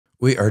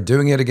We are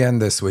doing it again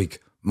this week.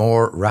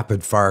 More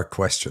rapid fire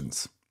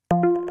questions.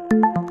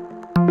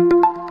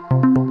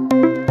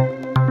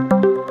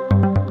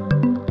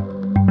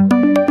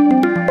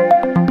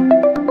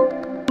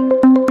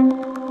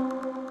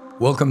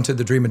 Welcome to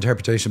the Dream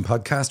Interpretation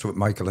Podcast with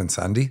Michael and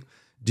Sandy.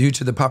 Due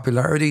to the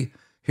popularity,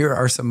 here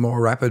are some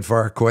more rapid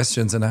fire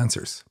questions and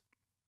answers.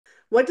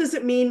 What does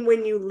it mean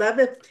when you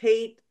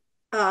levitate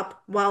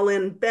up while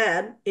in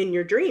bed in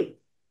your dream?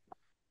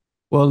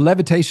 Well,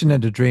 levitation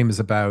in a dream is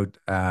about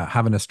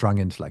having a strong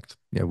intellect.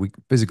 Yeah, we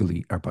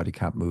physically, our body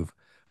can't move,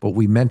 but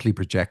we mentally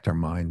project our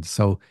mind.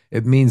 So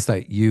it means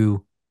that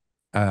you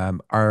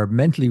are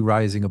mentally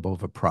rising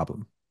above a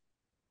problem.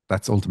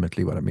 That's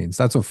ultimately what it means.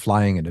 That's what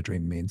flying in a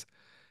dream means,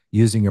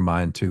 using your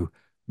mind to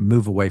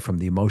move away from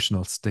the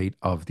emotional state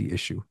of the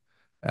issue.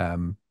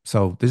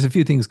 So there's a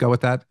few things go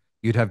with that.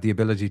 You'd have the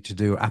ability to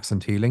do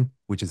absent healing,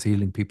 which is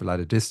healing people at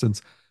a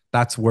distance.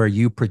 That's where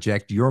you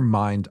project your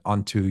mind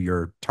onto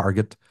your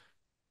target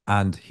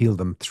and heal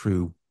them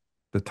through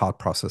the thought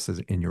processes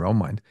in your own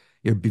mind.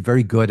 You'd be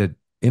very good at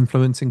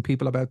influencing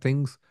people about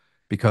things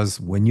because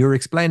when you're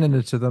explaining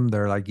it to them,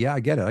 they're like, yeah, I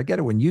get it. I get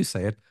it when you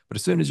say it. But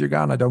as soon as you're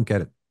gone, I don't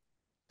get it.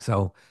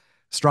 So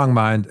strong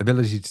mind,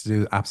 ability to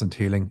do absent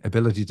healing,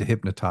 ability to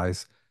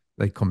hypnotize,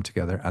 they come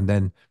together. And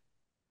then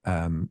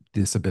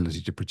this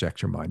ability to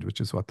project your mind,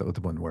 which is what the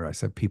other one where I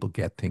said people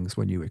get things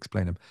when you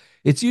explain them.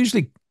 It's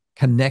usually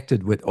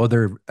connected with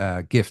other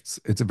gifts.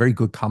 It's a very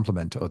good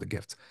complement to other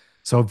gifts.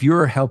 So if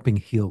you're helping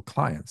heal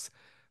clients,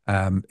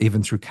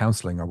 even through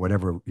counseling or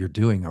whatever you're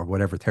doing or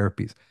whatever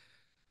therapies,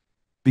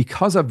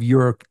 because of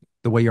the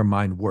way your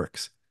mind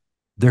works,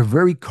 they're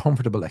very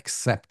comfortable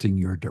accepting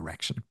your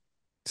direction.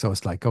 So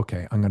it's like,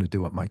 okay, I'm going to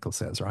do what Michael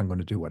says, or I'm going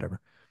to do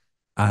whatever.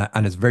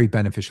 And it's very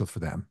beneficial for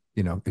them.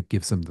 You know, it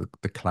gives them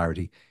the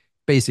clarity.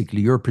 Basically,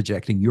 you're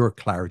projecting your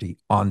clarity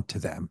onto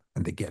them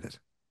and they get it.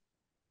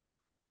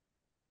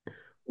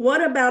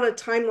 What about a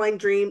timeline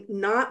dream,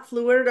 not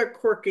fluid or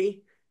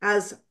quirky,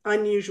 as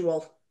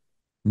unusual?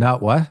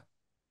 Not what?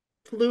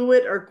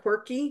 Fluid or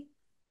quirky?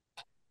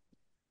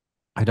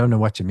 I don't know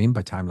what you mean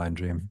by timeline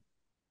dream.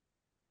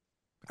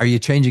 Are you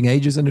changing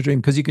ages in a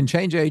dream? Because you can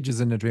change ages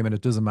in a dream and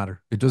it doesn't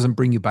matter. It doesn't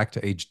bring you back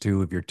to age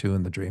 2 if you're 2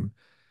 in the dream.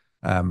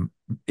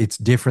 It's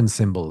different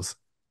symbols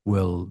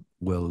will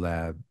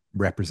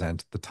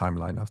represent the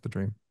timeline of the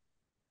dream.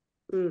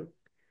 Mm.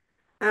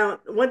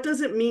 What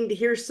does it mean to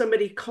hear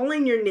somebody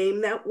calling your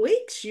name that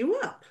wakes you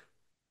up?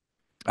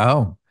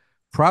 Oh,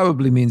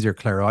 probably means you're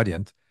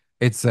clairaudient.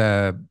 It's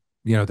that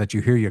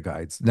you hear your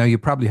guides. Now you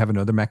probably have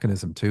another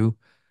mechanism too,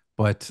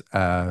 but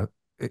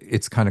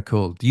it's kind of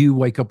cool. Do you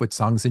wake up with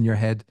songs in your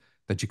head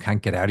that you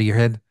can't get out of your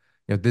head?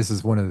 This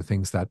is one of the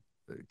things that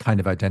kind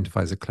of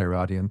identifies a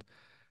clairaudient.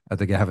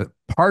 They have a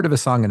part of a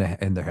song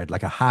in their head,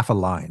 like a half a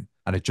line,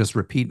 and it just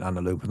repeating on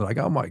a loop. And they're like,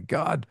 oh my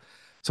God.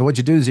 So what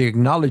you do is you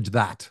acknowledge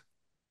that.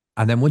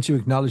 And then once you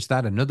acknowledge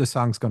that, another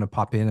song's going to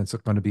pop in. It's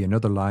going to be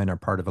another line or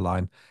part of a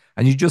line.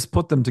 And you just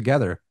put them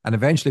together. And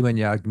eventually, when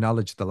you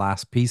acknowledge the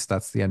last piece,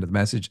 that's the end of the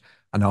message.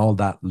 And all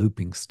that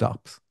looping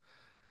stops.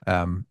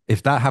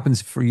 If that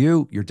happens for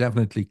you, you're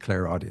definitely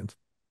clairaudient.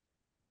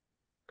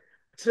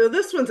 So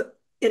this one's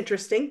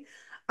interesting.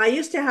 I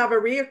used to have a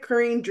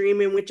reoccurring dream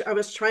in which I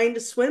was trying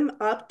to swim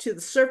up to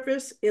the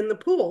surface in the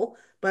pool,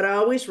 but I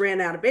always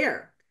ran out of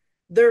air.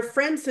 Their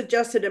friend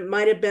suggested it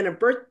might have been a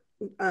birth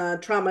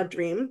trauma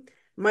dream.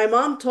 My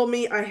mom told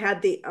me I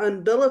had the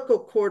umbilical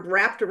cord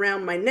wrapped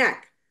around my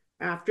neck.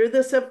 After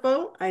this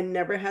info, I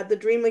never had the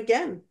dream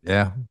again.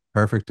 Yeah.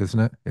 Perfect, isn't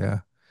it? Yeah.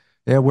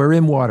 Yeah. We're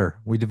in water.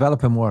 We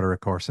develop in water, of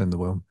course, in the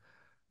womb.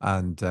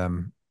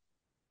 And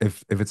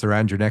if it's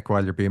around your neck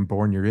while you're being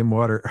born, you're in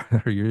water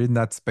or you're in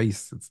that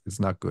space. It's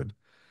not good.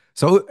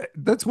 So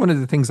that's one of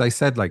the things I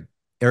said like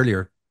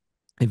earlier.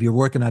 If you're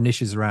working on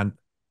issues around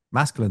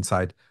masculine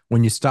side,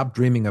 when you stop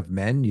dreaming of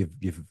men,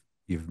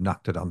 you've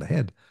knocked it on the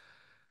head.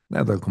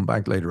 Now they'll come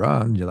back later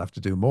on. You'll have to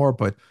do more.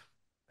 But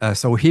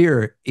so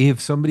here, if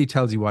somebody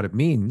tells you what it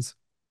means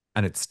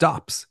and it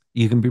stops,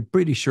 you can be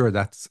pretty sure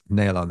that's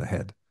nail on the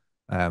head.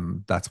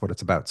 That's what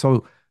it's about.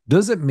 So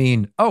does it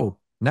mean, oh,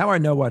 now I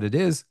know what it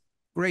is?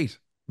 Great.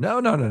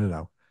 No, no, no, no,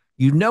 no.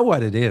 You know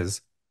what it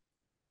is.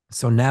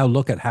 So now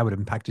look at how it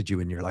impacted you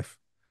in your life.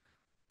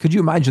 Could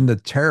you imagine the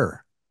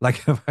terror?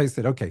 Like if I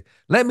said, okay,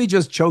 let me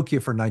just choke you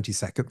for 90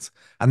 seconds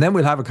and then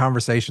we'll have a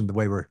conversation the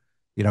way we're,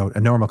 a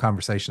normal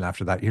conversation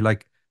after that. You're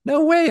like,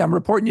 no way, I'm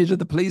reporting you to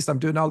the police. I'm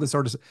doing all this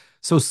sort of stuff.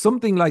 So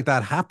something like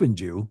that happened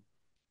to you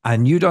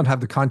and you don't have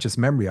the conscious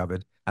memory of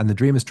it. And the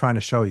dream is trying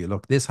to show you,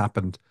 look, this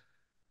happened.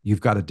 You've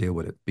got to deal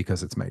with it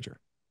because it's major.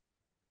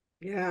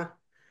 Yeah.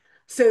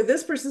 So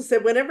this person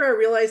said, whenever I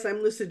realize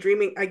I'm lucid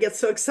dreaming, I get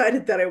so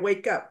excited that I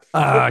wake up. If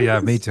Ah, we yeah,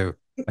 can, me too.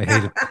 I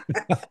hate it.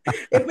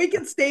 if we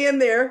can stay in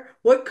there,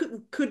 what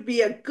could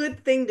be a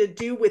good thing to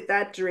do with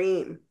that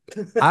dream?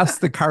 Ask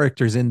the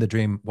characters in the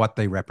dream what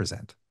they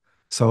represent.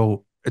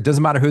 So it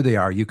doesn't matter who they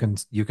are. You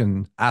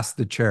can ask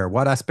the chair,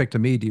 what aspect of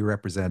me do you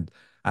represent?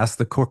 Ask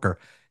the cooker.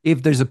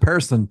 If there's a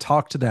person,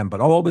 talk to them, but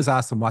always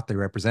ask them what they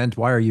represent.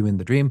 Why are you in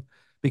the dream?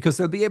 Because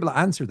they'll be able to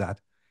answer that.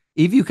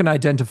 If you can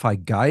identify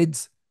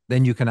guides,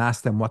 then you can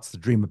ask them, what's the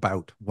dream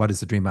about? What is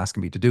the dream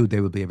asking me to do?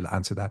 They will be able to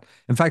answer that.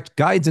 In fact,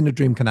 guides in a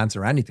dream can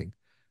answer anything.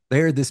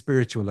 They're the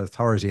spiritual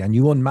authority, and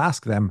you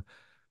unmask them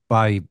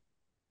by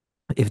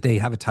if they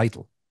have a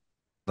title,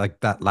 like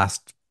that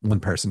last one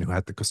person who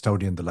had the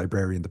custodian, the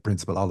librarian, the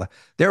principal, all that.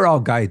 They're all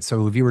guides.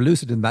 So if you were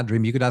lucid in that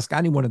dream, you could ask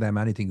any one of them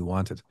anything you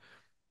wanted,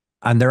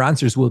 and their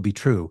answers will be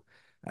true.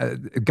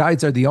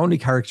 Guides are the only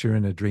character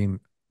in a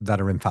dream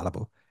that are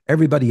infallible.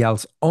 Everybody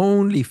else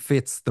only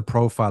fits the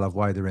profile of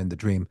why they're in the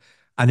dream.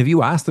 And if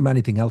you ask them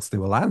anything else, they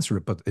will answer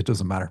it, but it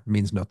doesn't matter. It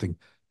means nothing.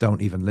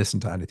 Don't even listen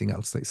to anything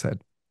else they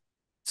said.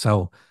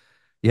 So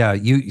yeah,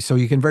 you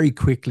can very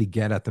quickly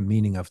get at the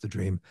meaning of the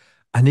dream.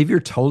 And if you're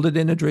told it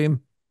in a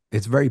dream,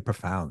 it's very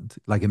profound.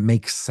 Like it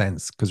makes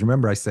sense. Because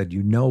remember, I said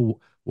you know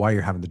why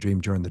you're having the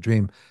dream during the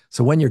dream.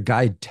 So when your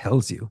guide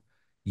tells you,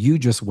 you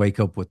just wake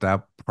up with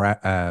that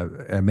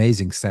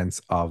amazing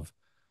sense of,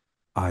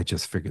 I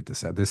just figured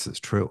this out. This is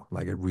true.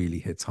 Like it really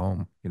hits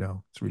home.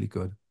 It's really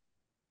good.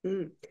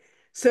 Mm.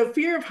 So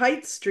fear of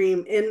heights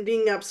dream,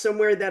 ending up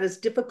somewhere that is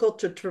difficult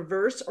to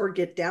traverse or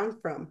get down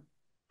from.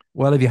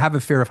 Well, if you have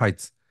a fear of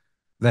heights,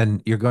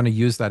 then you're going to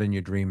use that in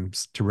your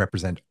dreams to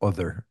represent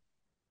other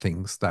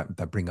things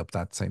that bring up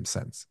that same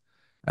sense.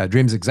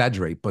 Dreams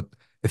exaggerate, but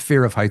a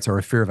fear of heights or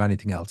a fear of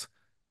anything else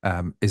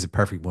is a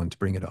perfect one to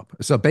bring it up.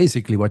 So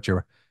basically, what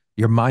your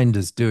mind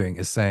is doing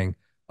is saying,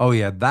 "Oh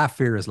yeah, that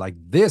fear is like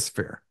this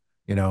fear."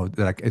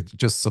 Like it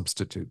just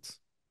substitutes.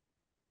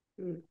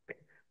 Mm.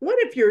 What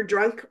if you're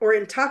drunk or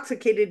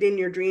intoxicated in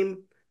your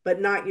dream, but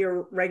not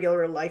your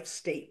regular life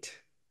state?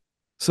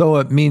 So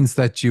it means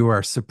that you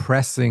are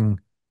suppressing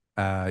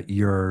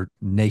your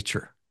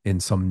nature in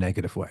some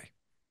negative way,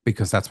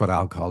 because that's what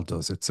alcohol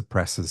does. It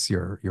suppresses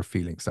your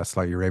feelings. That's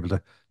why you're able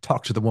to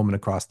talk to the woman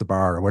across the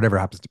bar or whatever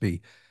happens to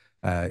be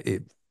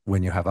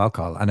when you have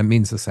alcohol. And it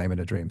means the same in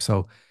a dream.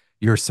 So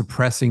you're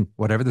suppressing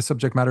whatever the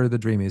subject matter of the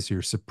dream is.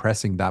 You're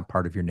suppressing that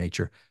part of your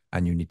nature,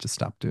 and you need to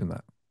stop doing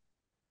that.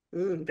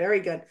 Very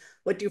good.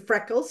 What do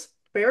freckles,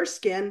 fair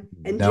skin,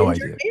 and No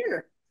ginger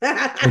idea.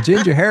 hair? Well,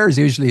 ginger hair is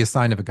usually a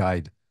sign of a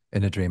guide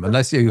in a dream,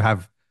 unless you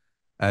have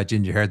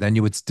ginger hair, then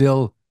you would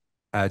still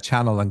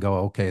channel and go,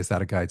 okay, is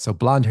that a guide? So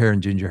blonde hair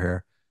and ginger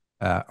hair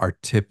are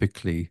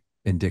typically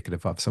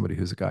indicative of somebody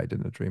who's a guide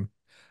in a dream.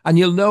 And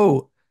you'll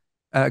know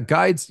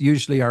guides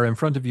usually are in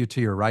front of you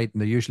to your right,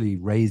 and they're usually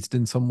raised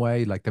in some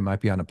way, like they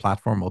might be on a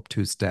platform up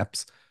 2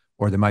 steps,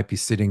 or they might be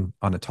sitting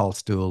on a tall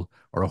stool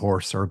or a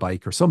horse or a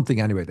bike or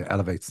something anyway that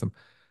elevates them.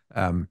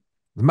 Um,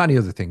 Many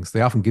other things. They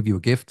often give you a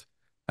gift.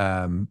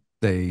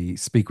 They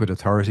speak with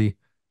authority.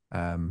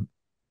 Um,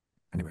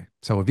 Anyway,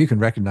 so if you can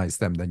recognize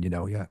them, then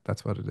yeah,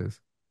 that's what it is.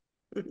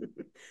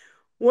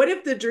 What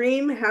if the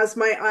dream has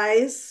my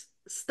eyes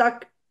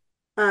stuck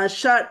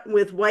shut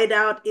with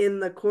whiteout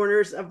in the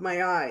corners of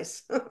my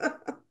eyes?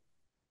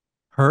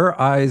 Her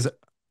eyes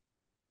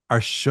are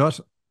shut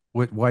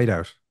with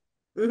whiteout.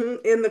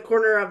 In the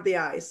corner of the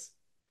eyes.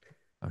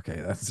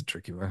 Okay, that's a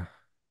tricky one.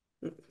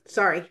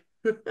 Sorry.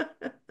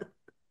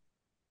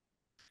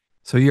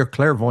 So you're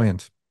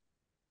clairvoyant.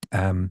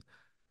 Um,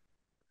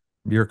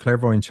 your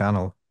clairvoyant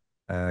channel.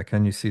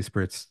 Can you see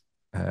spirits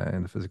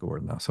in the physical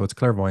world now? So it's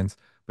clairvoyance,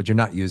 but you're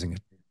not using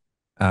it.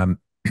 Um,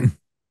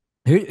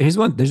 here's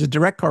one. There's a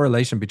direct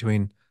correlation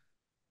between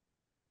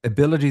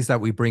abilities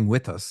that we bring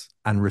with us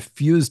and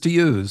refuse to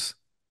use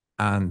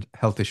and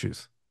health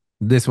issues.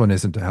 This one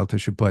isn't a health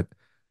issue, but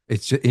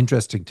it's just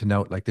interesting to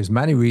note, like there's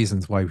many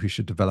reasons why we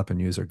should develop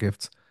and use our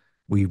gifts.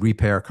 We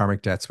repay our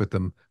karmic debts with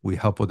them. We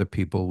help other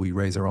people. We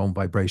raise our own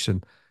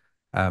vibration.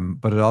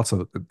 But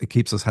it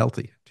keeps us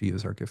healthy to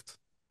use our gifts.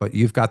 But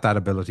you've got that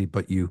ability,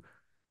 but you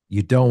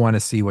don't want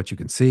to see what you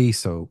can see.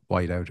 So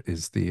whiteout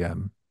is the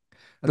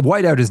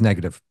whiteout is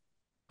negative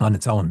on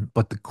its own,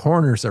 but the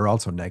corners are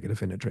also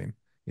negative in a dream.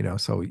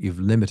 So you've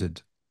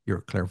limited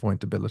your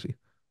clairvoyant ability.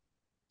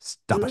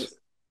 Stop Mm.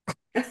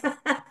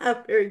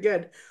 it. Very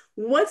good.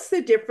 What's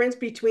the difference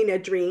between a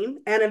dream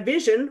and a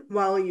vision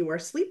while you are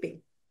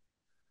sleeping?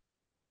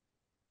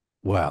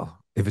 Well,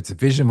 if it's a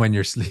vision when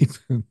you're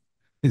sleeping,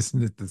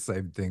 isn't it the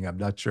same thing? I'm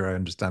not sure I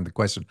understand the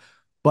question.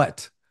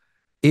 But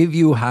if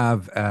you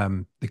have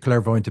the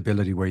clairvoyant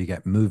ability where you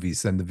get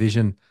movies, then the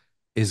vision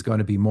is going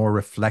to be more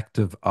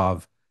reflective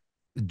of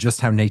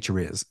just how nature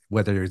is,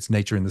 whether it's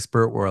nature in the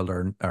spirit world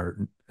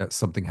or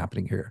something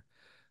happening here.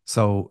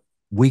 So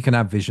we can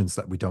have visions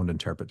that we don't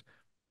interpret.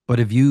 But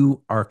if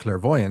you are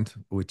clairvoyant,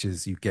 which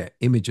is you get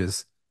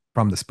images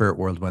from the spirit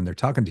world when they're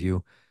talking to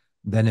you,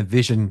 then a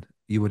vision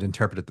you would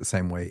interpret it the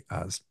same way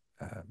as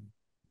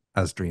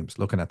dreams,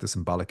 looking at the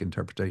symbolic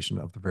interpretation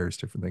of the various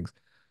different things.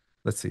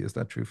 Let's see, is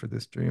that true for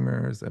this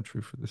dreamer? Is that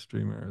true for this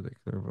dreamer? Are they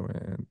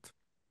clairvoyant?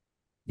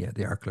 Yeah,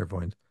 they are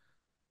clairvoyant.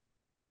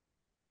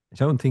 I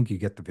don't think you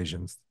get the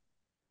visions.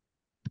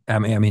 I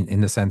mean,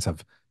 in the sense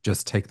of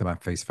just take them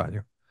at face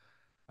value.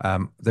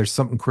 There's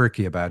something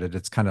quirky about it.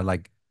 It's kind of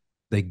like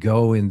they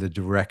go in the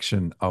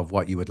direction of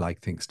what you would like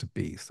things to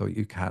be. So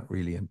you can't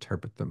really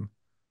interpret them.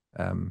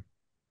 Um,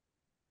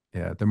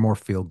 yeah, they're more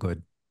feel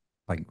good,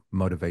 like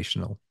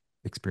motivational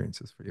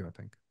experiences for you, I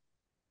think.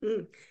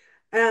 Mm.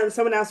 And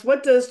someone asked,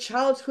 what does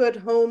childhood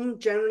home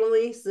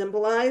generally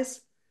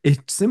symbolize?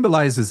 It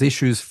symbolizes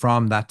issues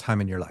from that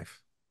time in your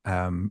life.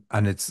 And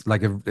it's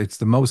like it's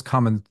the most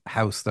common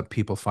house that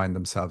people find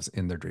themselves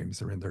in their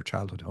dreams or in their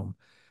childhood home.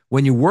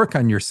 When you work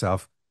on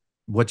yourself,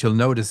 what you'll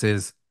notice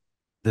is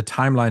the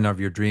timeline of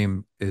your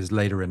dream is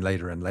later and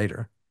later and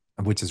later,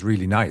 and which is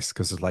really nice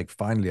because it's like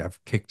finally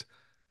I've kicked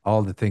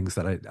all the things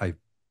that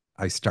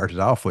I started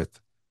off with.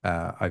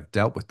 I've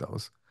dealt with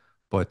those,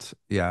 but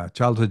yeah,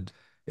 childhood.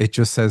 It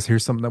just says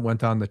here's something that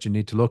went on that you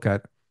need to look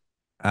at.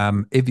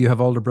 If you have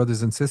older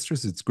brothers and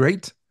sisters, it's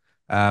great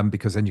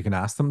because then you can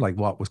ask them like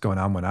what was going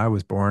on when I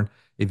was born.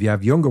 If you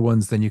have younger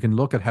ones, then you can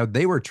look at how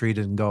they were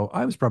treated and go,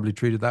 I was probably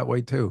treated that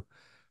way too.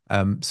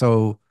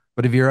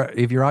 But if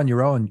you're on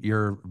your own,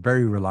 you're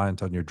very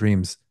reliant on your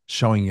dreams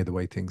showing you the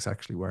way things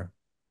actually were.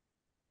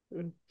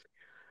 Mm.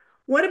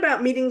 What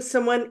about meeting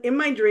someone in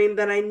my dream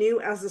that I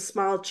knew as a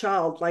small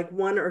child, like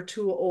 1 or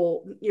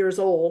 2 years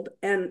old,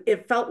 and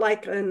it felt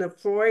like an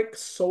euphoric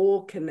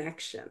soul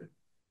connection?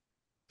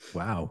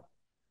 Wow.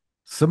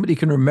 Somebody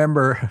can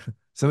remember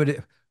somebody.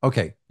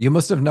 Okay, you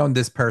must have known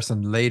this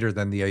person later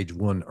than the age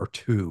 1 or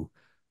 2,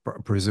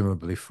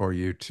 presumably for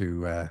you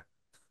to.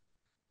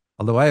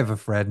 Although I have a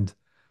friend,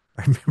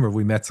 I remember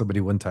we met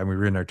somebody one time. We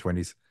were in our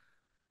 20s.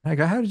 I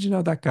go, "How did you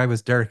know that guy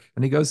was Derek?"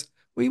 And he goes,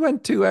 "We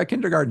went to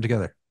kindergarten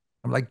together."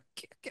 I'm like,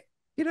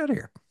 get out of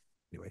here."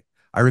 Anyway,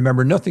 I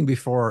remember nothing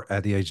before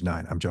the age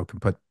 9. I'm joking,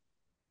 but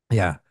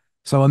yeah.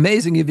 So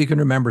amazing if you can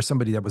remember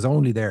somebody that was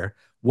only there.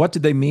 What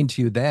did they mean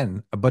to you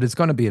then? But it's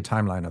going to be a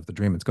timeline of the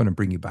dream. It's going to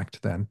bring you back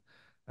to then.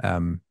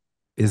 Um,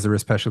 is there a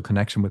special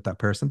connection with that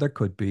person? There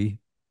could be,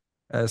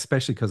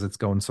 especially because it's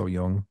going so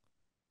young.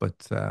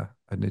 But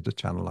I need to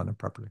channel on it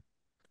properly.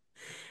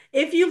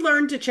 If you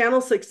learn to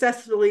channel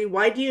successfully,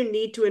 why do you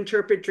need to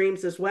interpret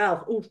dreams as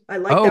well? Ooh, I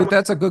like Oh, that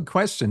that's a good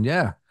question.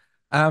 Yeah.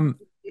 Um,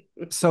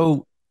 one.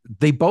 so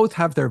they both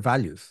have their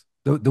values.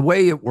 The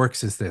way it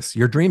works is this: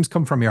 your dreams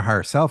come from your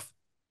higher self.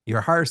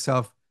 Your higher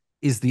self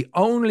is the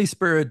only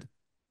spirit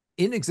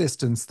in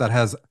existence that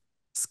has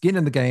skin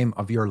in the game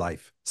of your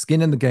life,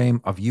 skin in the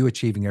game of you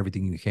achieving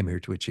everything you came here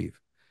to achieve.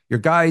 Your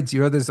guides,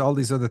 your others, all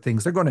these other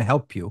things, they're going to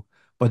help you,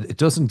 but it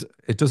doesn't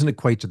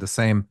equate to the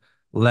same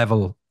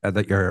level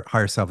that your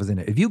higher self is in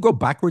it. If you go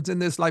backwards in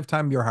this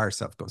lifetime, your higher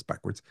self goes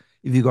backwards.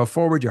 If you go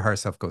forward, your higher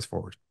self goes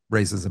forward,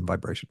 raises in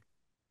vibration.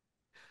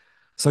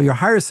 So your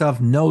higher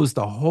self knows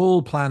the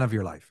whole plan of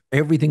your life,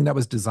 everything that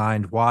was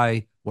designed,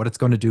 why, what it's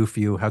going to do for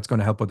you, how it's going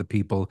to help other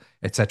people,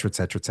 etc.,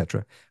 etc.,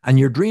 etc. And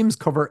your dreams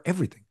cover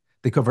everything.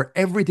 They cover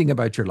everything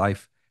about your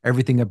life,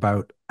 everything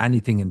about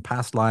anything in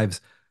past lives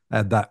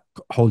that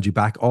hold you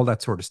back, all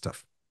that sort of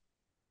stuff.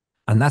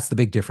 And that's the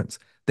big difference.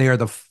 They are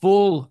the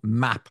full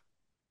map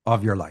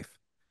of your life.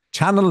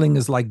 Channeling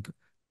is like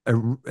a,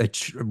 a,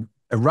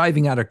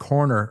 arriving at a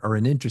corner or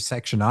an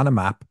intersection on a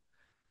map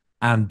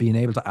and being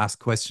able to ask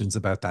questions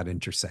about that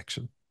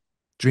intersection.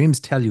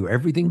 Dreams tell you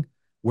everything,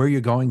 where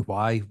you're going,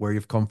 why, where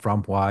you've come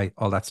from, why,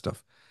 all that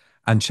stuff.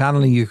 And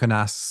channeling, you can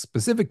ask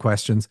specific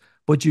questions,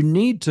 but you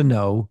need to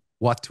know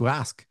what to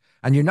ask.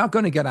 And you're not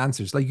going to get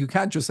answers. Like you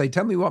can't just say,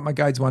 tell me what my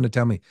guides want to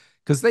tell me,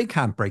 because they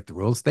can't break the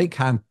rules. They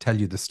can't tell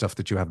you the stuff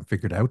that you haven't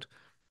figured out.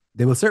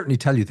 They will certainly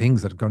tell you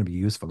things that are going to be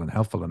useful and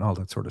helpful and all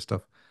that sort of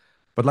stuff.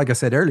 But like I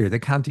said earlier, they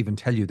can't even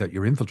tell you that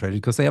you're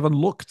infiltrated because they haven't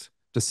looked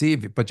to see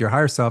if, but your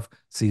higher self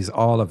sees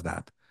all of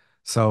that.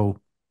 So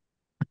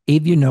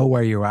if you know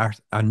where you are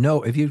and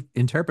know if you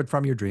interpret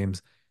from your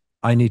dreams,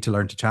 I need to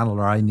learn to channel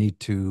or I need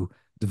to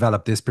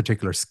develop this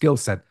particular skill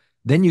set,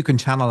 then you can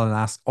channel and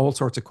ask all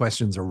sorts of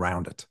questions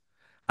around it.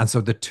 And so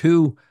the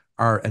two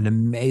are an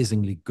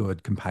amazingly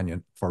good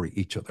companion for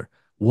each other.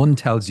 One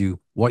tells you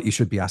what you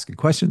should be asking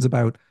questions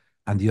about,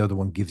 and the other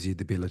one gives you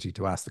the ability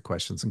to ask the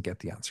questions and get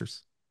the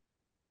answers.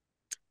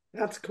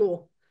 That's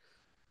cool.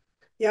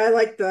 Yeah, I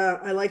like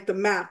the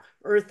map.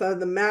 Earth are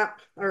the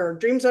map, or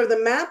dreams are the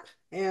map,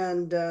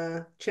 and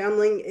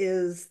channeling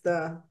is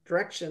the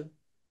direction.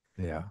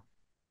 Yeah.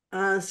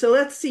 So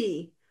let's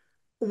see.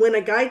 When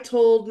a guy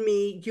told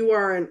me you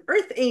are an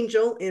earth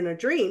angel in a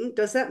dream,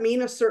 does that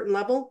mean a certain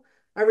level?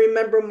 I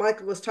remember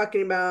Michael was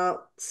talking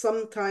about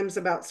sometimes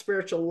about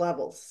spiritual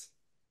levels.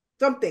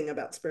 Something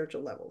about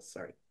spiritual levels,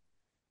 sorry.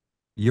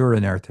 You're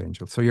an earth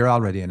angel. So you're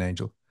already an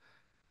angel,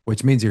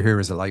 which means you're here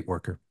as a light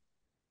worker.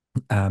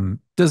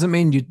 Doesn't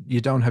mean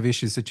you don't have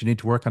issues that you need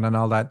to work on and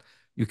all that.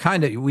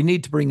 We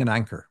need to bring an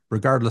anchor,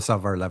 regardless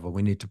of our level.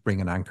 We need to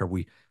bring an anchor.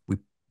 We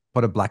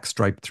put a black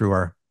stripe through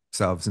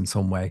ourselves in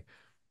some way,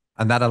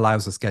 and that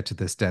allows us get to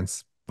this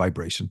dense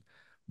vibration.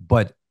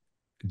 But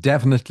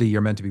definitely,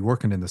 you're meant to be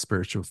working in the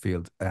spiritual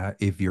field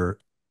if you're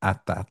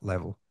at that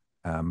level.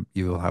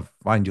 You'll have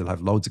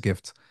loads of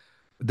gifts.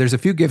 There's a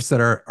few gifts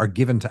that are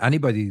given to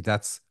anybody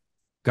that's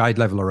guide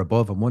level or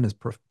above, and one is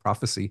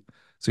prophecy.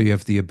 So you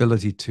have the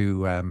ability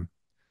to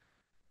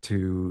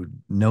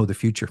know the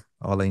future.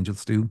 All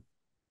angels do.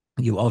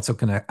 You also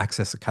can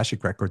access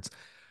Akashic records.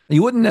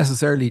 You wouldn't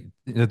necessarily,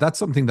 that's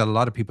something that a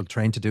lot of people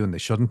train to do and they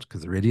shouldn't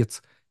because they're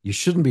idiots. You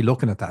shouldn't be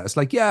looking at that. It's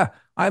like, yeah,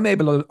 I'm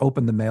able to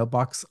open the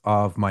mailbox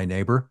of my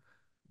neighbor,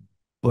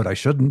 but I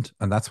shouldn't.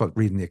 And that's what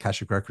reading the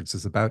Akashic Records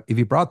is about. If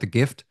you brought the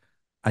gift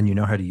and you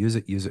know how to use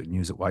it and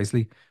use it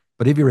wisely.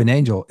 But if you're an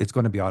angel, it's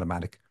going to be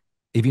automatic.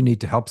 If you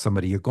need to help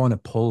somebody, you're going to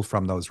pull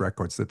from those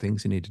records the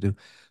things you need to do.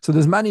 So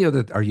there's many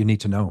other, or you need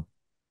to know.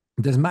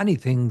 There's many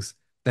things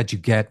that you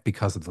get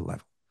because of the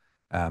level.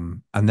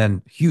 And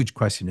then huge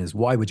question is,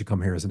 why would you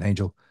come here as an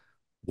angel?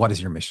 What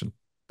is your mission?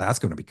 That's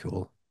going to be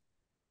cool.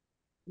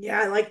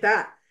 Yeah, I like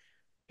that.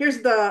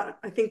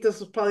 I think this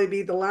will probably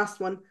be the last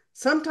one.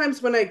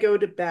 Sometimes when I go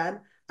to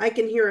bed, I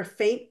can hear a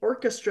faint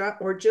orchestra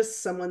or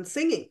just someone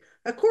singing.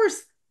 Of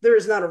course, there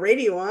is not a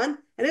radio on,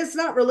 and it's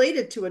not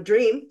related to a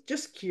dream.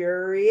 Just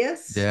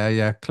curious. Yeah,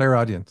 yeah.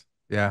 Clairaudient.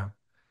 Yeah.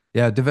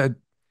 Yeah.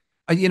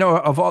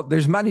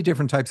 There's many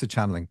different types of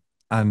channeling.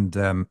 And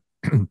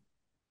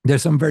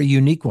there's some very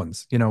unique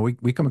ones.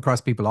 We come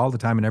across people all the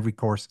time in every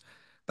course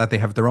that they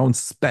have their own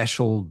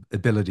special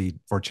ability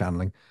for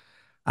channeling.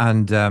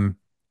 And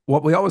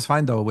what we always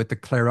find though with the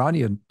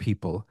clairaudient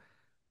people,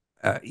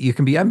 you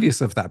can be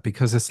envious of that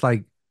because it's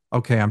like,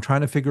 okay, I'm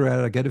trying to figure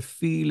out. I get a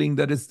feeling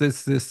that it's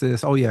this, this,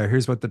 this. Oh yeah,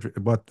 here's what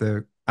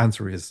the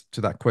answer is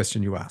to that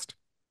question you asked.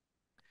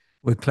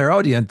 With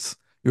clairaudience,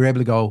 you're able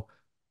to go,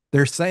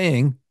 they're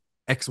saying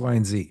X, Y,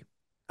 and Z.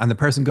 And the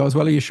person goes,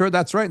 well, are you sure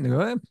that's right? And they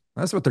go,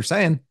 that's what they're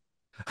saying.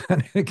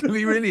 And it can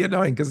be really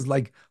annoying because it's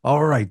like,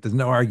 all right, there's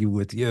no arguing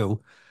with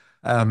you.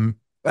 But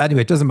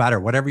anyway, it doesn't matter.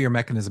 Whatever your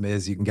mechanism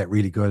is, you can get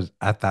really good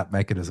at that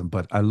mechanism.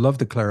 But I love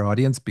the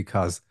clairaudience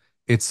because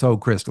it's so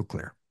crystal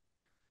clear.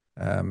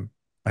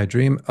 I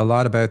dream a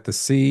lot about the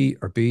sea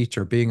or beach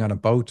or being on a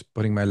boat,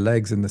 putting my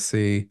legs in the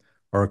sea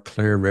or a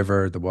clear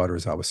river. The water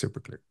is always super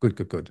clear. Good,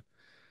 good, good.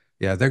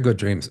 Yeah, they're good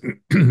dreams.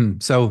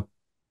 So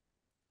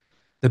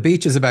the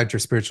beach is about your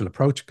spiritual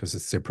approach because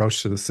it's the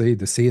approach to the sea.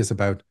 The sea is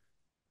about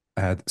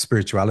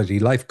spirituality.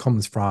 Life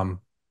comes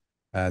from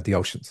the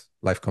oceans.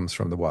 Life comes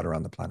from the water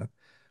on the planet,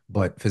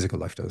 but physical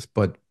life does.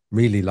 But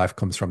really, life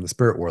comes from the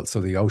spirit world.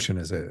 So the ocean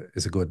is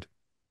a good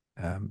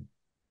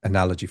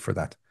analogy for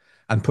that.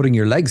 And putting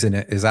your legs in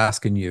it is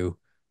asking you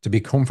to be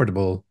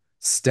comfortable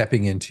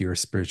stepping into your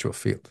spiritual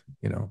field.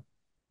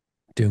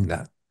 Doing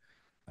that.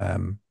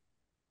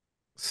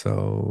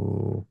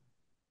 So,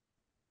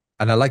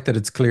 and I like that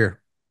it's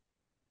clear.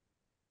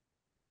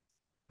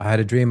 I had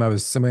a dream I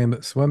was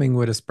swimming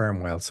with a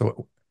sperm whale.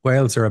 So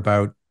whales are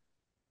about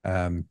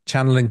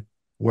channeling.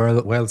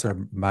 Whales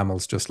are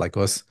mammals just like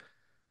us.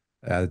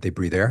 They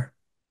breathe air,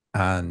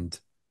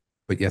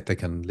 but yet they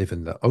can live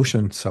in the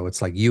ocean. So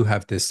it's like you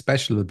have this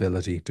special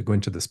ability to go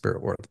into the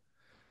spirit world.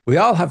 We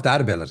all have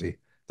that ability.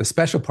 The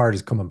special part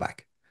is coming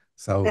back.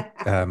 So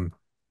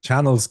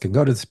channels can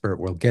go to the spirit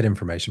world, get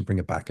information, bring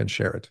it back, and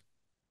share it.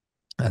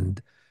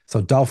 And so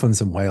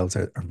dolphins and whales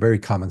are very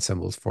common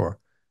symbols for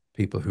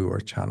people who are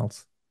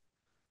channels.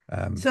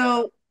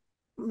 So,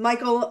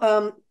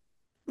 Michael,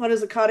 what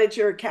is a cottage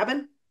or a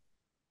cabin?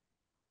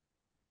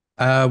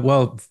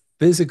 Well,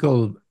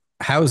 physical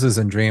houses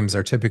and dreams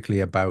are typically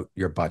about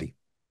your body.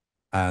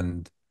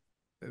 And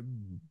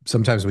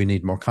sometimes we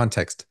need more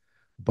context.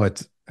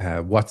 But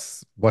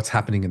what's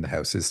happening in the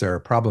house? Is there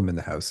a problem in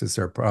the house? Is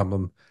there a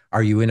problem?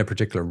 Are you in a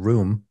particular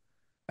room?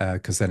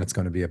 Because then it's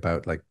going to be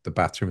about like the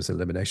bathroom's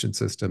elimination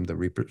system,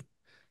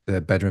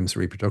 the bedroom's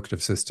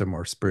reproductive system,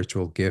 or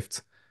spiritual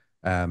gifts.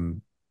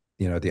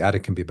 The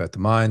attic can be about the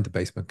mind, the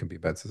basement can be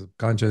about the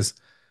subconscious,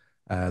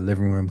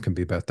 living room can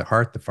be about the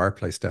heart, the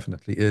fireplace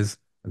definitely is,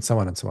 and so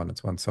on and so on and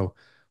so on. So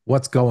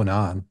what's going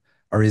on?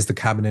 Or is the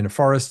cabin in a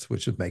forest,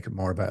 which would make it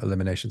more about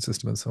elimination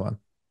system and so on.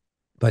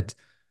 But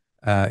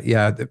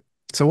yeah,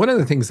 so one of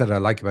the things that I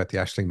like about the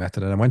Ashling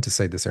method, and I went to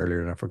say this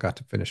earlier and I forgot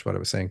to finish what I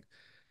was saying,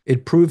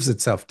 it proves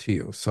itself to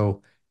you.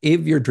 So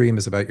if your dream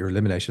is about your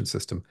elimination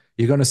system,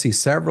 you're going to see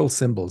several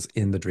symbols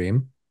in the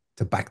dream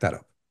to back that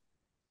up.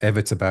 If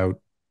it's about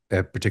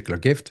a particular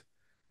gift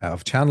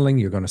of channeling,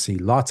 you're going to see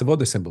lots of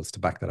other symbols to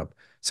back that up.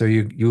 So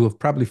you will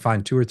probably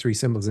find 2 or 3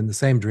 symbols in the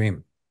same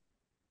dream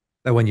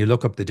that when you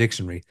look up the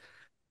dictionary,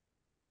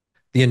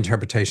 the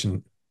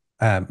interpretation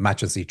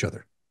matches each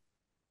other.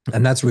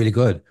 And that's really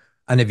good.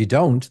 And if you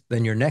don't,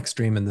 then your next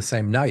dream in the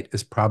same night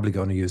is probably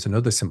going to use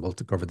another symbol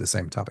to cover the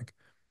same topic.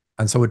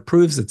 And so it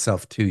proves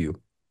itself to you,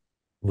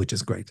 which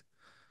is great.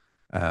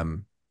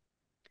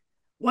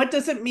 What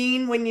does it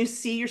mean when you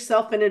see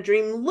yourself in a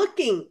dream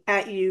looking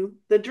at you,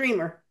 the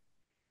dreamer?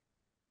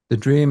 The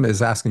dream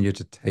is asking you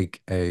to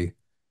take an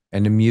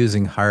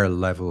amusing higher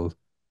level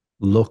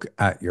look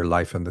at your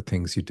life and the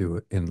things you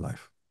do in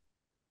life.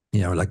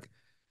 Like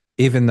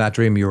if in that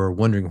dream you were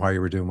wondering why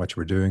you were doing what you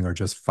were doing or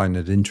just find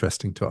it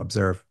interesting to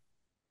observe,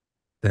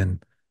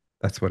 then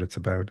that's what it's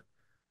about.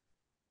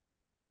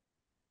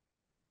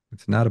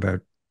 It's not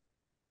about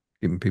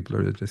keeping people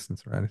at a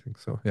distance or anything.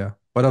 So yeah.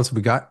 What else have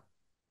we got?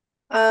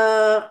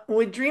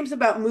 With dreams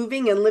about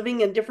moving and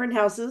living in different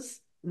houses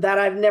that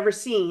I've never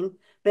seen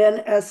been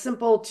as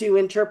simple to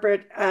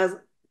interpret as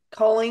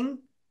calling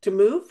to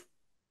move?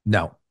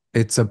 No,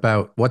 it's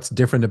about what's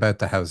different about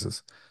the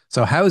houses.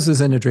 So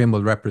houses in a dream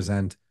will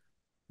represent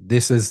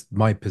this is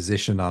my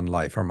position on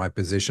life or my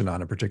position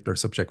on a particular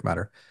subject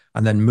matter.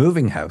 And then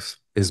moving house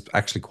is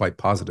actually quite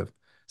positive.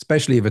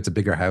 especially if it's a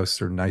bigger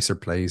house or nicer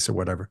place or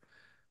whatever,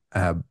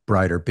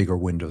 brighter, bigger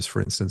windows,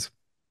 for instance,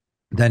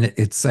 then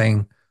it's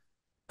saying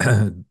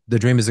the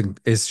dream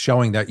is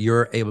showing that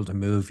you're able to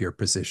move your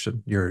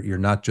position. You're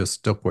not just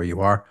stuck where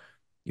you are.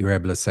 You're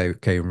able to say,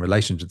 okay, in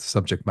relation to the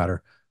subject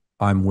matter,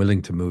 I'm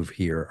willing to move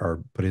here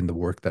or put in the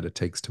work that it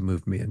takes to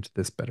move me into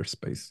this better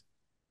space.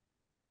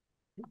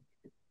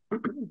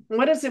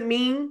 What does it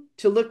mean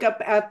to look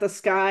up at the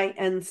sky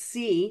and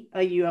see a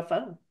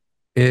UFO?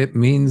 It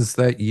means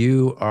that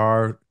you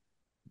are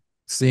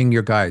seeing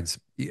your guides.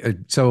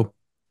 So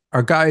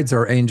our guides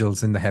are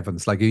angels in the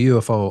heavens, like a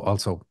UFO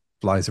also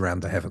flies around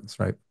the heavens,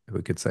 right?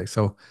 We could say.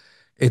 So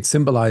it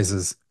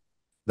symbolizes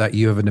that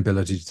you have an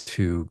ability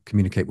to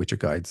communicate with your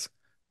guides,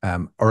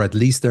 or at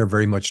least they're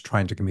very much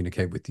trying to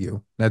communicate with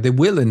you. Now they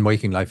will in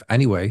waking life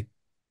anyway,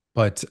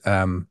 but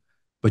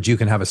you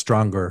can have a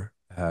stronger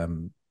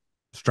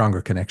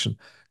connection.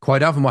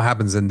 Quite often, what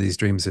happens in these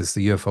dreams is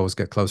the UFOs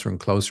get closer and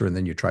closer, and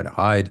then you try to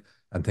hide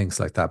and things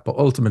like that. But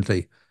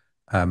ultimately,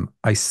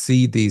 I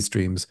see these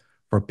dreams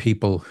for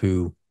people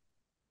who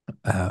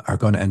are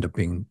going to end up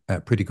being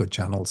pretty good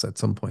channels at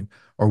some point,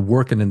 or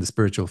working in the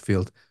spiritual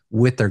field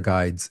with their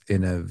guides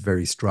in a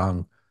very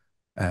strong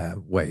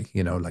way.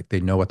 You know, like they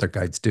know what their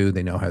guides do,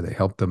 they know how they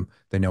help them,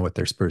 they know what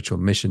their spiritual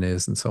mission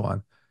is, and so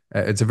on.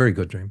 It's a very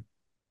good dream.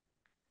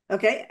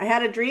 Okay, I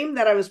had a dream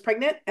that I was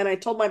pregnant, and I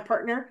told my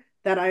partner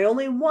that I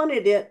only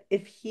wanted it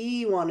if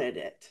he wanted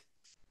it.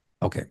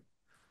 Okay,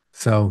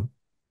 so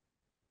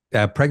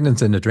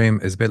pregnancy in a dream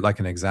is a bit like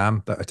an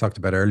exam that I talked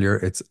about earlier.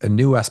 It's a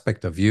new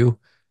aspect of you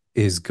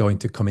is going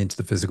to come into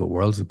the physical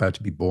world. It's about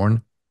to be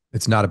born.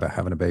 It's not about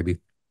having a baby.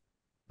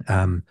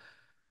 Um,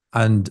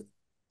 and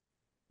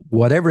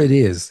whatever it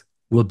is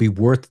will be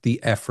worth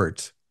the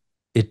effort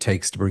it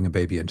takes to bring a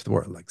baby into the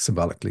world. Like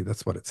symbolically,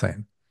 that's what it's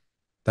saying.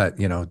 That,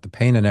 you know, the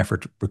pain and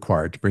effort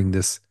required to bring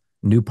this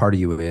new part of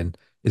you in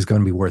is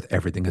going to be worth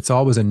everything. It's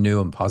always a new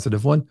and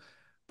positive one.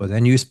 But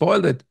then you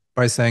spoiled it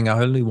by saying,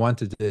 I only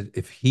wanted it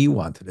if he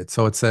wanted it.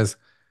 So it says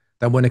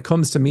that when it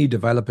comes to me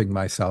developing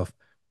myself,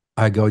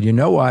 I go, you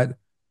know what?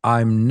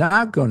 I'm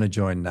not going to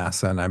join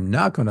NASA and I'm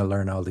not going to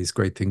learn all these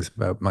great things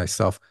about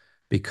myself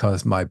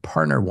because my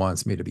partner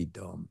wants me to be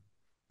dumb.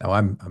 Now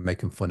I'm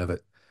making fun of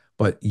it,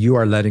 but you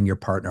are letting your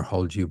partner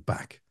hold you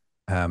back.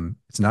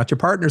 It's not your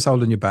partner's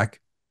holding you back.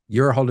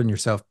 You're holding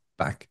yourself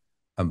back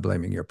and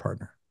blaming your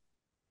partner.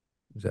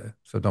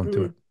 So don't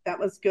do it. That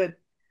was good.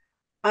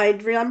 I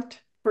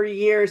dreamt for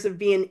years of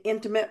being in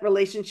intimate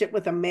relationship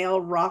with a male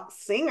rock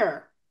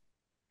singer.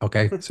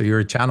 Okay, so you're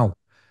a channel.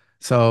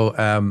 So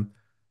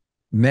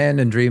men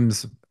in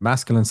dreams,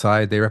 masculine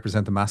side, they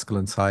represent the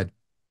masculine side.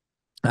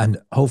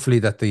 And hopefully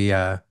that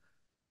the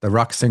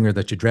rock singer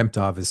that you dreamt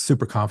of is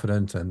super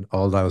confident and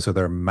all those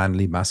other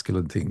manly,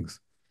 masculine things.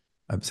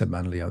 I've said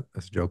manly as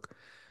a joke,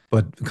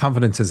 but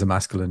confidence is a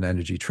masculine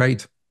energy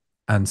trait.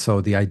 And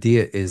so the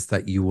idea is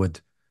that you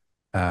would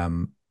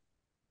um,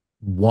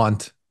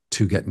 want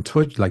to get in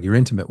touch, like you're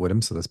intimate with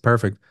him. So that's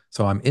perfect.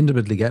 So I'm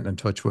intimately getting in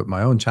touch with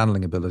my own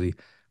channeling ability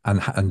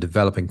and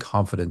developing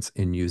confidence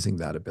in using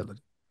that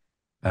ability.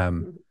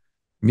 Um,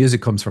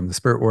 music comes from the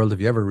spirit world.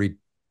 If you ever read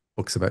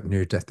books about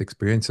near-death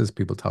experiences,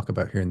 people talk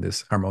about hearing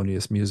this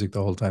harmonious music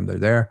the whole time they're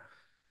there.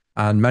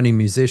 And many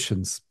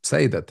musicians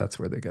say that that's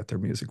where they get their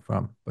music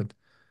from. But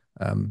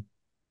um,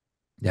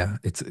 yeah,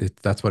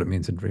 that's what it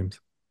means in dreams.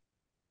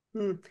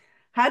 Hmm.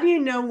 How do you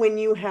know when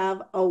you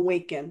have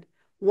awakened?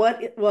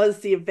 What was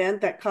the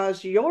event that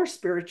caused your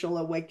spiritual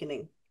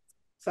awakening?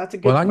 So that's a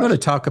Well, good I'm going to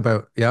question. talk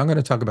about, yeah, I'm going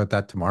to talk about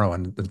that tomorrow.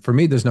 And for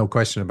me, there's no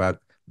question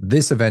about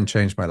this event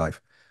changed my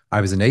life.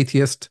 I was an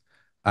atheist.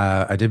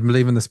 I didn't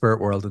believe in the spirit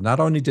world. And not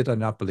only did I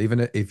not believe in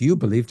it, if you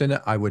believed in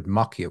it, I would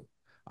mock you.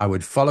 I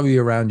would follow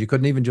you around. You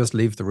couldn't even just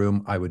leave the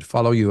room. I would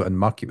follow you and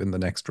mock you in the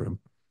next room.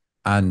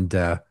 And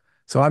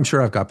so I'm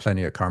sure I've got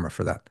plenty of karma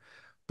for that.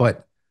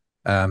 But,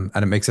 and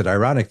it makes it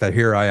ironic that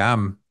here I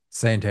am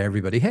saying to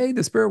everybody, hey,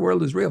 the spirit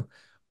world is real.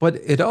 But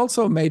it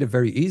also made it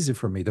very easy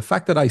for me. The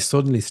fact that I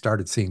suddenly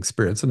started seeing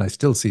spirits, and I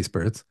still see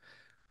spirits.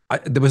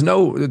 There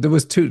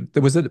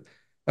was a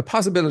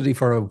possibility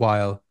for a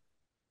while,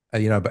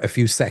 a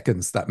few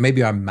seconds that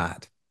maybe I'm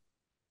mad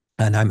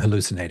and I'm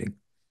hallucinating.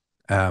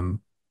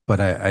 Um, but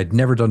I'd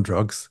never done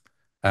drugs.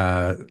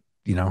 Uh,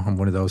 I'm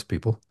one of those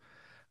people.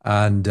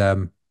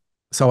 And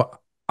so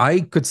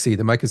I could see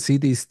them. I could see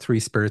these three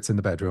spirits in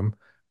the bedroom,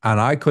 and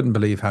I couldn't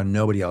believe how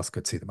nobody else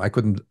could see them. I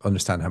couldn't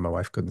understand how my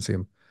wife couldn't see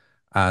them.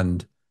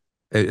 And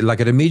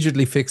it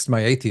immediately fixed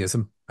my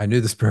atheism. I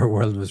knew the spirit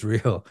world was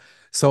real.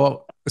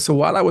 So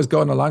while I was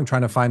going along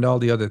trying to find all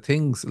the other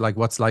things, like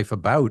what's life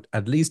about,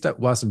 at least it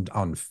wasn't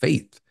on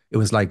faith. It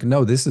was like,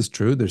 no, this is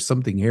true. There's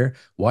something here.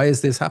 Why is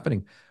this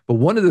happening? But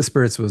one of the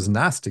spirits was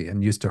nasty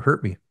and used to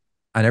hurt me.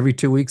 And every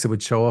 2 weeks it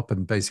would show up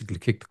and basically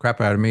kick the crap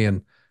out of me.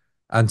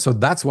 And so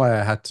that's why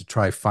I had to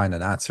try find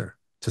an answer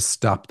to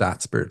stop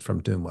that spirit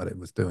from doing what it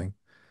was doing.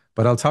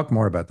 But I'll talk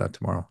more about that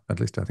tomorrow. At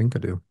least I think I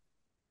do.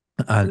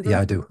 And yeah,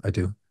 I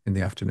do in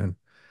the afternoon.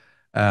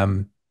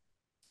 Um,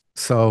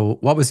 So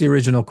what was the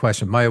original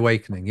question? My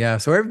awakening. Yeah.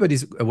 So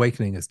everybody's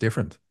awakening is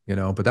different,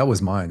 but that was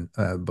mine,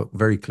 but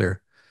very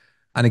clear.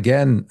 And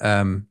again,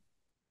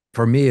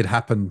 for me, it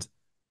happened.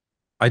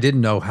 I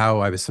didn't know how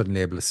I was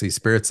suddenly able to see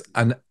spirits.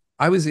 And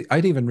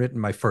I'd even written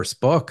my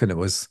first book, and it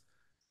was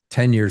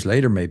 10 years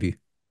later, maybe.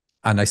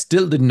 And I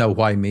still didn't know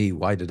why me.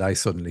 Why did I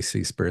suddenly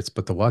see spirits?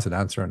 But there was an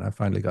answer, and I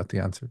finally got the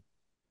answer.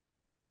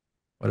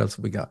 What else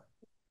have we got?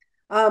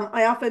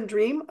 I often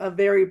dream of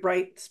very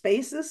bright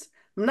spaces.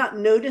 I'm not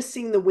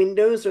noticing the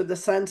windows or the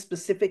sun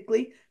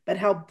specifically, but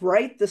how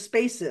bright the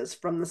space is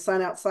from the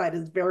sun outside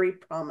is very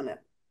prominent.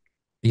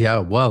 Yeah,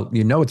 well,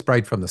 it's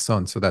bright from the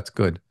sun, so that's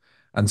good.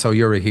 And so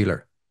you're a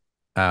healer.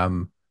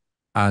 Um,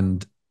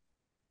 and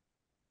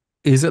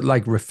is it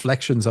like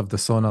reflections of the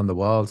sun on the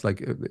walls?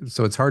 Like,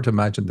 so it's hard to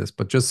imagine this,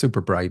 but just super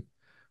bright.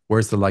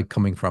 Where's the light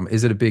coming from?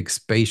 Is it a big,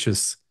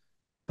 spacious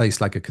place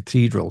like a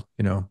cathedral?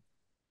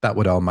 That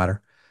would all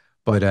matter.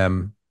 But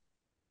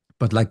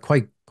like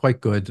quite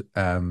good.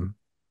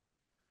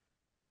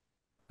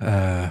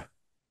 Uh,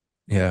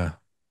 yeah,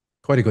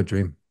 quite a good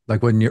dream.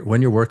 Like when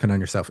you're working on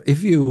yourself.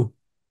 If you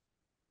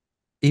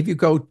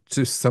go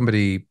to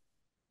somebody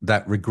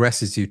that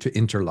regresses you to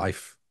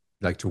interlife,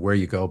 like to where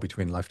you go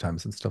between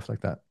lifetimes and stuff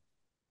like that.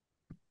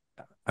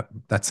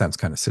 That sounds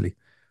kind of silly.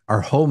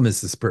 Our home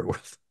is the spirit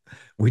world.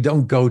 We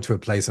don't go to a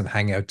place and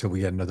hang out till we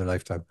get another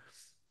lifetime.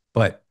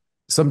 But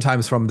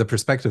sometimes from the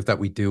perspective that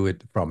we do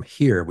it from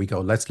here, we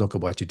go, let's look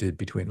at what you did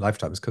between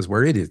lifetimes because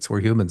we're idiots,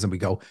 we're humans, and we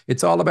go,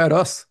 it's all about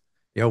us.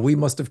 We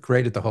must have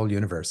created the whole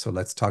universe. So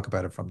let's talk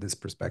about it from this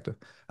perspective.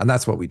 And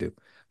that's what we do.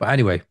 But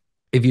anyway,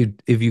 if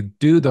you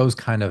do those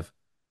kind of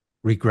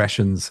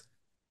regressions,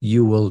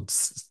 you will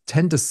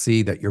tend to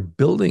see that you're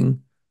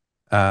building,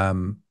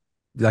 um,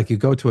 like you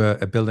go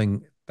to a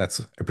building that's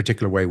a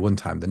particular way one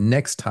time. The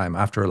next time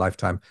after a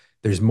lifetime,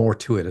 there's more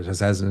to it. It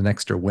has an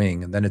extra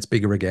wing, and then it's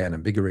bigger again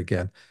and bigger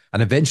again.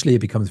 And eventually it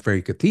becomes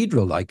very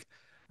cathedral-like.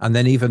 And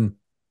then even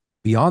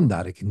beyond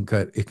that, it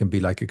can be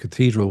like a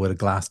cathedral with a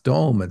glass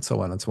dome and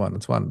so on and so on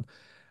and so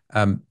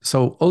on.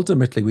 So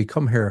ultimately, we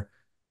come here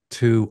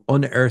to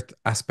unearth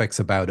aspects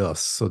about us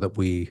so that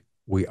we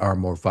are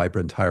more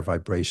vibrant, higher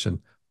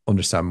vibration,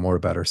 understand more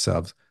about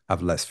ourselves,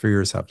 have less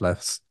fears, have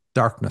less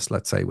darkness,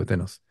 let's say, within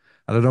us.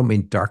 And I don't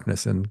mean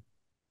darkness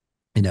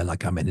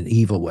like I'm in an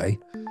evil way.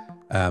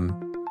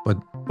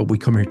 But we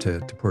come here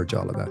to purge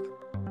all of that.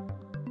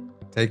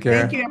 Take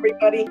care. Thank you,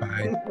 everybody.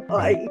 Bye.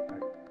 Bye.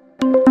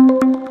 Bye.